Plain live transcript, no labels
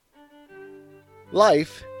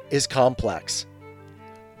Life is complex.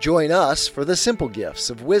 Join us for the simple gifts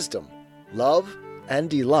of wisdom, love, and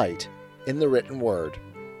delight in the written word.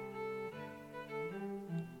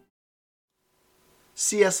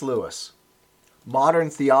 C.S. Lewis, Modern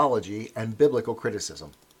Theology and Biblical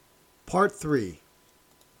Criticism. Part 3.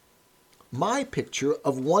 My picture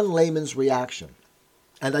of one layman's reaction,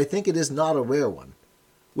 and I think it is not a rare one,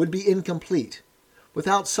 would be incomplete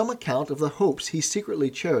without some account of the hopes he secretly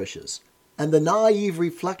cherishes and the naive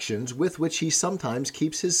reflections with which he sometimes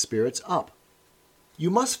keeps his spirits up. You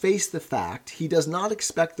must face the fact he does not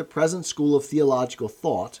expect the present school of theological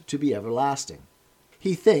thought to be everlasting.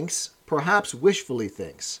 He thinks, perhaps wishfully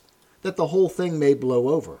thinks, that the whole thing may blow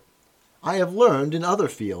over. I have learned in other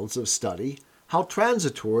fields of study how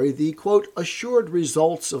transitory the, quote, assured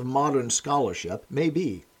results of modern scholarship may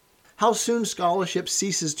be, how soon scholarship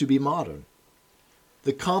ceases to be modern.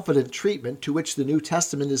 The confident treatment to which the New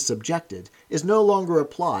Testament is subjected is no longer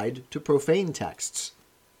applied to profane texts.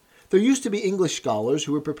 There used to be English scholars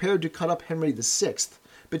who were prepared to cut up Henry VI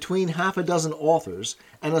between half a dozen authors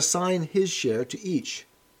and assign his share to each.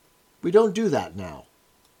 We don't do that now.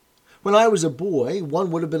 When I was a boy, one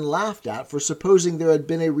would have been laughed at for supposing there had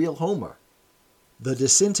been a real Homer. The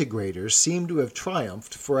disintegrators seem to have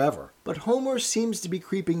triumphed forever, but Homer seems to be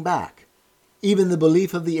creeping back. Even the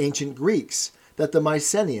belief of the ancient Greeks that the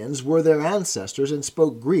Mycenaeans were their ancestors and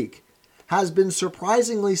spoke Greek has been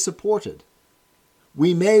surprisingly supported.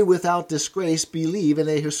 We may without disgrace believe in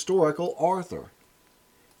a historical Arthur.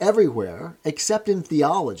 Everywhere, except in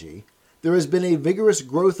theology, there has been a vigorous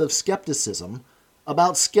growth of skepticism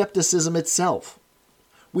about skepticism itself.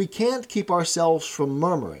 We can't keep ourselves from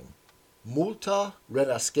murmuring, multa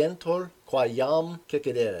renascentur qua iam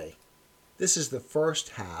cecedere. This is the first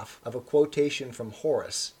half of a quotation from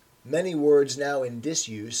Horace. Many words now in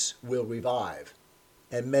disuse will revive,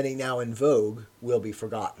 and many now in vogue will be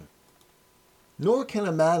forgotten. Nor can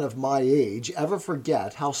a man of my age ever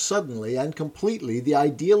forget how suddenly and completely the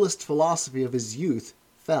idealist philosophy of his youth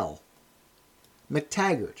fell.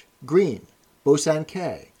 MacTaggart, Green,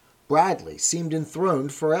 Bosanquet, Bradley seemed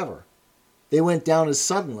enthroned forever. They went down as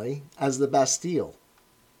suddenly as the Bastille.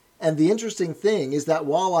 And the interesting thing is that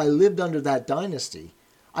while I lived under that dynasty,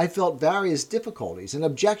 I felt various difficulties and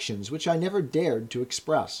objections which I never dared to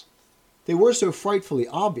express. They were so frightfully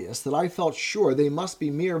obvious that I felt sure they must be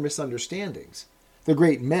mere misunderstandings. The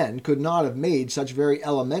great men could not have made such very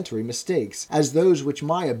elementary mistakes as those which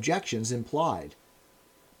my objections implied.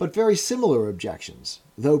 But very similar objections,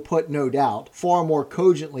 though put, no doubt, far more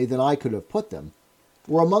cogently than I could have put them,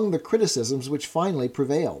 were among the criticisms which finally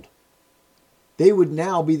prevailed. They would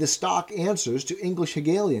now be the stock answers to English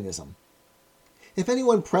Hegelianism. If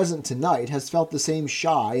anyone present tonight has felt the same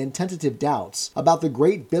shy and tentative doubts about the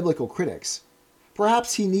great biblical critics,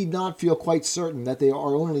 perhaps he need not feel quite certain that they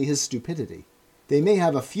are only his stupidity. They may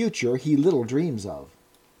have a future he little dreams of.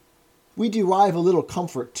 We derive a little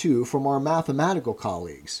comfort, too, from our mathematical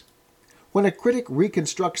colleagues. When a critic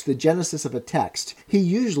reconstructs the genesis of a text, he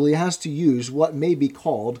usually has to use what may be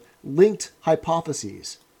called linked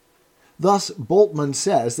hypotheses. Thus, Bultmann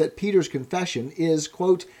says that Peter's confession is,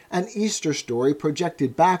 quote, an Easter story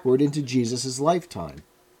projected backward into Jesus' lifetime.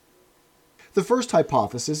 The first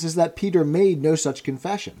hypothesis is that Peter made no such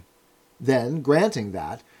confession. Then, granting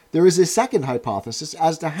that, there is a second hypothesis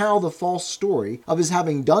as to how the false story of his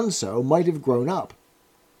having done so might have grown up.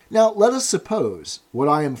 Now, let us suppose, what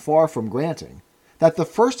I am far from granting, that the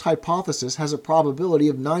first hypothesis has a probability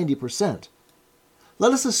of 90%.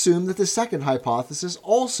 Let us assume that the second hypothesis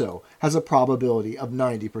also has a probability of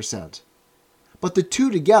 90%. But the two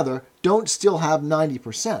together don't still have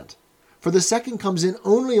 90%, for the second comes in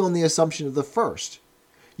only on the assumption of the first.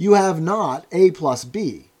 You have not A plus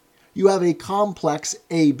B. You have a complex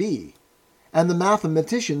AB, and the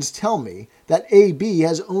mathematicians tell me that AB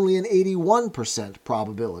has only an 81%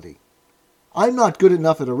 probability. I'm not good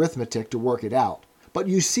enough at arithmetic to work it out, but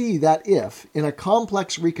you see that if, in a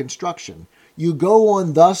complex reconstruction, you go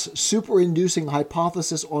on thus superinducing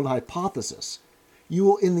hypothesis on hypothesis, you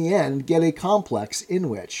will in the end get a complex in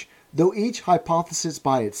which, though each hypothesis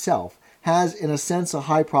by itself has in a sense a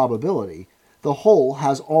high probability, the whole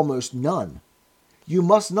has almost none. You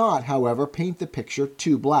must not, however, paint the picture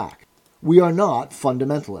too black. We are not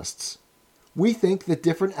fundamentalists. We think that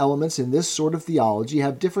different elements in this sort of theology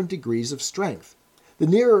have different degrees of strength. The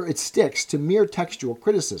nearer it sticks to mere textual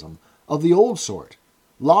criticism of the old sort,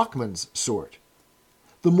 Lachmann's sort,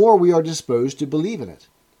 the more we are disposed to believe in it.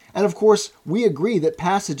 And of course, we agree that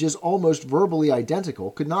passages almost verbally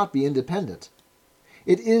identical could not be independent.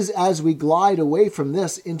 It is as we glide away from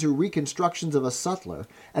this into reconstructions of a subtler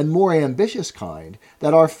and more ambitious kind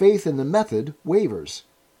that our faith in the method wavers,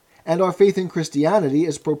 and our faith in Christianity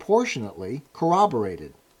is proportionately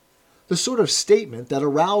corroborated. The sort of statement that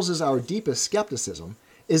arouses our deepest skepticism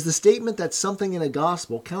is the statement that something in a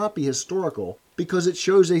gospel cannot be historical because it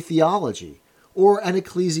shows a theology or an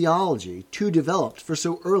ecclesiology too developed for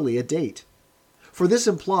so early a date. For this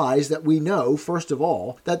implies that we know, first of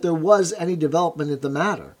all, that there was any development in the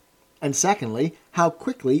matter, and secondly, how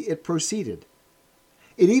quickly it proceeded.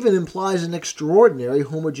 It even implies an extraordinary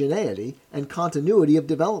homogeneity and continuity of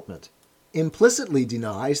development, implicitly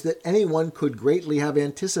denies that anyone could greatly have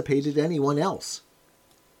anticipated anyone else.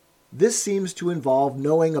 This seems to involve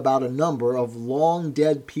knowing about a number of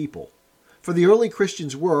long-dead people, for the early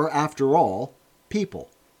Christians were, after all, people.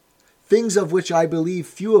 Things of which I believe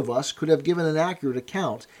few of us could have given an accurate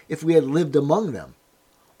account if we had lived among them.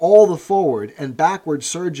 All the forward and backward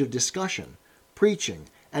surge of discussion, preaching,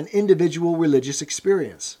 and individual religious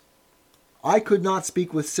experience. I could not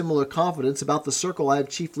speak with similar confidence about the circle I have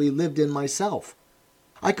chiefly lived in myself.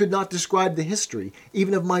 I could not describe the history,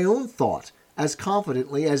 even of my own thought, as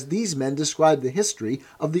confidently as these men describe the history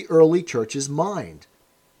of the early church's mind.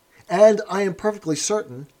 And I am perfectly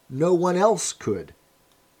certain no one else could.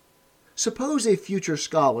 Suppose a future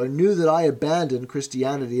scholar knew that I abandoned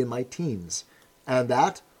Christianity in my teens, and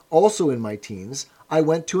that, also in my teens, I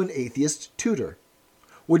went to an atheist tutor.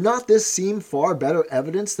 Would not this seem far better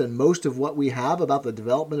evidence than most of what we have about the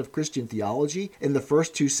development of Christian theology in the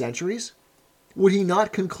first 2 centuries? Would he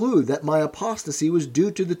not conclude that my apostasy was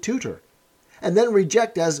due to the tutor, and then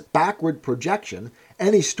reject as backward projection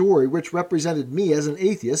any story which represented me as an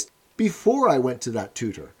atheist before I went to that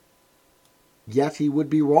tutor? Yet he would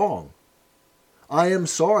be wrong. I am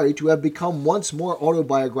sorry to have become once more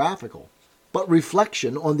autobiographical, but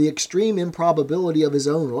reflection on the extreme improbability of his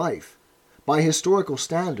own life, by historical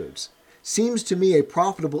standards, seems to me a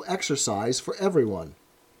profitable exercise for everyone.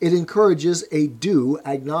 It encourages a due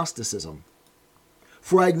agnosticism.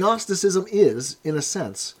 For agnosticism is, in a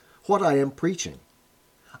sense, what I am preaching.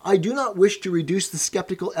 I do not wish to reduce the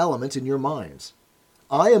skeptical element in your minds.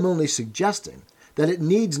 I am only suggesting that it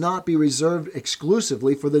needs not be reserved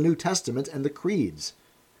exclusively for the New Testament and the creeds.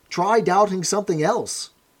 Try doubting something else.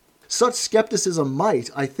 Such skepticism might,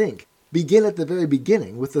 I think, begin at the very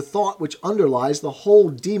beginning with the thought which underlies the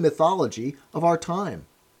whole demythology of our time.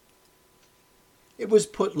 It was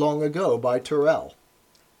put long ago by Tyrrell.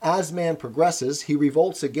 As man progresses, he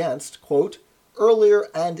revolts against, quote, earlier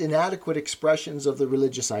and inadequate expressions of the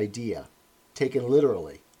religious idea, taken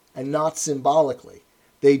literally, and not symbolically.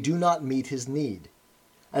 They do not meet his need.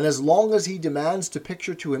 And as long as he demands to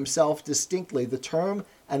picture to himself distinctly the term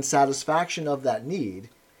and satisfaction of that need,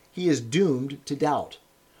 he is doomed to doubt,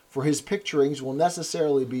 for his picturings will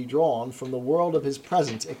necessarily be drawn from the world of his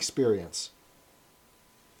present experience.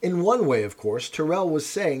 In one way, of course, Tyrrell was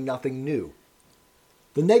saying nothing new.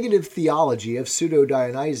 The negative theology of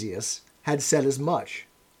Pseudo-Dionysius had said as much,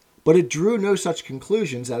 but it drew no such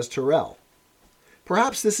conclusions as Tyrrell.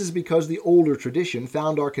 Perhaps this is because the older tradition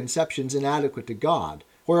found our conceptions inadequate to God,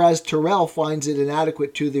 whereas Tyrrell finds it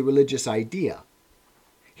inadequate to the religious idea.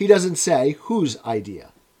 He doesn't say whose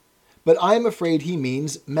idea, but I am afraid he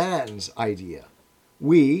means man's idea.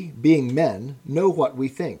 We, being men, know what we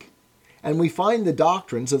think, and we find the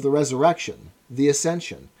doctrines of the resurrection, the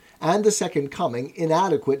ascension, and the second coming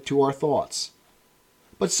inadequate to our thoughts.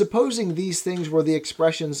 But supposing these things were the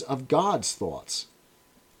expressions of God's thoughts,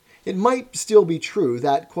 it might still be true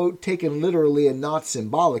that, quote, taken literally and not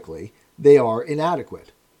symbolically, they are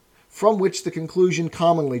inadequate, from which the conclusion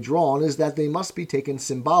commonly drawn is that they must be taken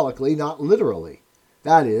symbolically, not literally,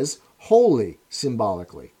 that is, wholly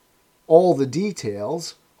symbolically. All the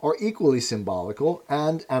details are equally symbolical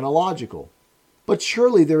and analogical. But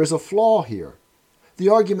surely there is a flaw here. The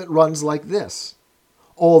argument runs like this.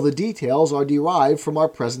 All the details are derived from our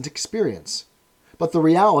present experience, but the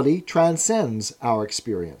reality transcends our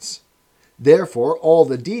experience. Therefore, all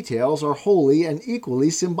the details are wholly and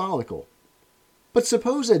equally symbolical. But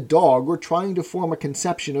suppose a dog were trying to form a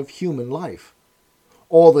conception of human life.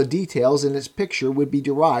 All the details in its picture would be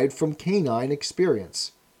derived from canine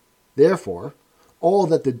experience. Therefore, all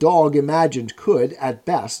that the dog imagined could, at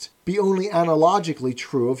best, be only analogically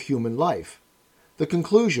true of human life. The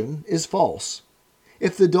conclusion is false.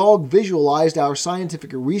 If the dog visualized our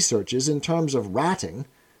scientific researches in terms of ratting,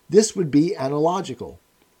 this would be analogical.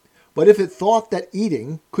 But if it thought that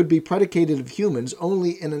eating could be predicated of humans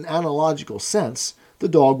only in an analogical sense, the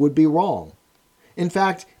dog would be wrong. In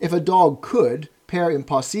fact, if a dog could, per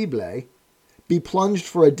impossibile, be plunged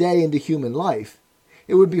for a day into human life,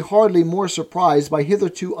 it would be hardly more surprised by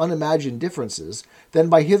hitherto unimagined differences than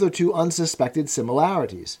by hitherto unsuspected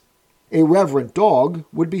similarities. A reverent dog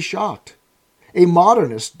would be shocked. A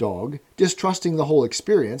modernist dog, distrusting the whole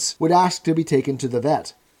experience, would ask to be taken to the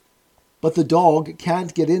vet. But the dog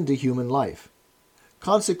can't get into human life.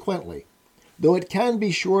 Consequently, though it can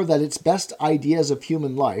be sure that its best ideas of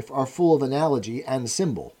human life are full of analogy and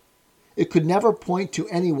symbol, it could never point to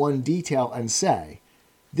any one detail and say,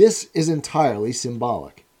 "This is entirely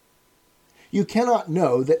symbolic." You cannot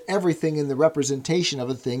know that everything in the representation of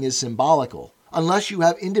a thing is symbolical, unless you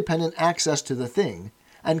have independent access to the thing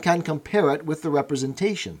and can compare it with the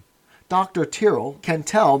representation. Dr. Tyrrell can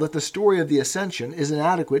tell that the story of the Ascension is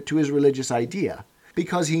inadequate to his religious idea,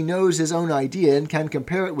 because he knows his own idea and can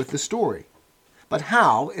compare it with the story. But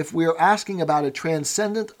how, if we are asking about a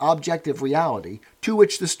transcendent objective reality to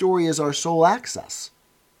which the story is our sole access?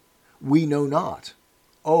 We know not.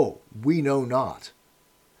 Oh, we know not.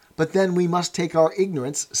 But then we must take our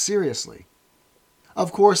ignorance seriously.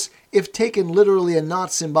 Of course, if taken literally and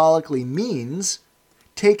not symbolically means,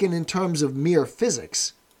 taken in terms of mere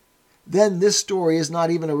physics, then this story is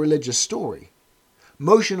not even a religious story.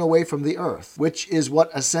 Motion away from the earth, which is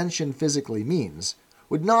what ascension physically means,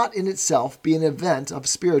 would not in itself be an event of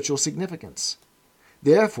spiritual significance.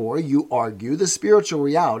 Therefore, you argue, the spiritual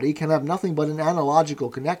reality can have nothing but an analogical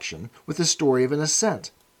connection with the story of an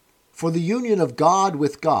ascent. For the union of God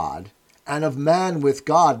with God, and of man with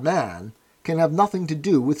God-man, can have nothing to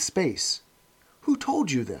do with space. Who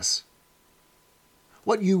told you this?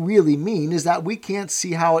 What you really mean is that we can't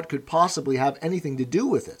see how it could possibly have anything to do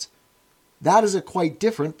with it. That is a quite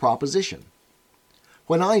different proposition.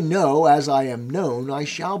 When I know as I am known, I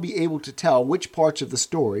shall be able to tell which parts of the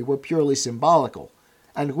story were purely symbolical,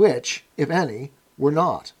 and which, if any, were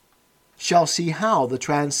not. Shall see how the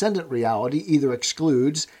transcendent reality either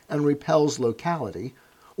excludes and repels locality,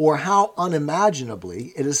 or how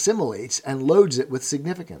unimaginably it assimilates and loads it with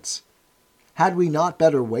significance. Had we not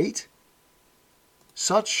better wait?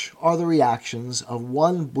 Such are the reactions of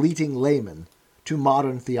one bleating layman to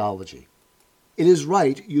modern theology. It is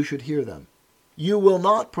right you should hear them. You will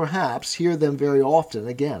not, perhaps, hear them very often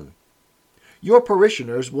again. Your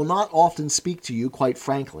parishioners will not often speak to you quite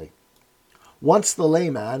frankly. Once the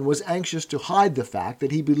layman was anxious to hide the fact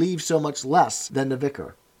that he believed so much less than the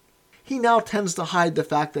vicar. He now tends to hide the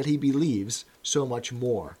fact that he believes so much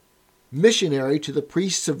more. Missionary to the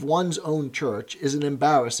priests of one's own church is an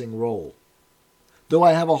embarrassing role. Though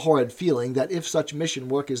I have a horrid feeling that if such mission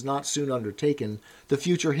work is not soon undertaken, the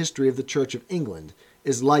future history of the Church of England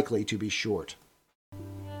is likely to be short.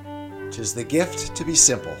 'Tis the gift to be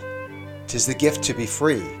simple. 'Tis the gift to be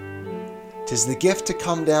free. 'Tis the gift to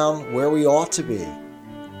come down where we ought to be.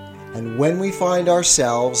 And when we find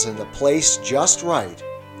ourselves in the place just right,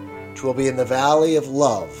 'twill be in the valley of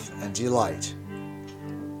love and delight.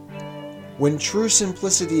 When true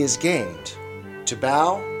simplicity is gained, to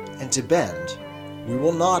bow and to bend, we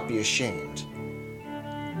will not be ashamed.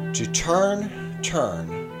 To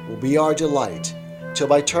turn will be our delight, till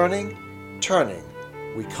by turning,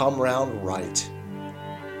 we come round right.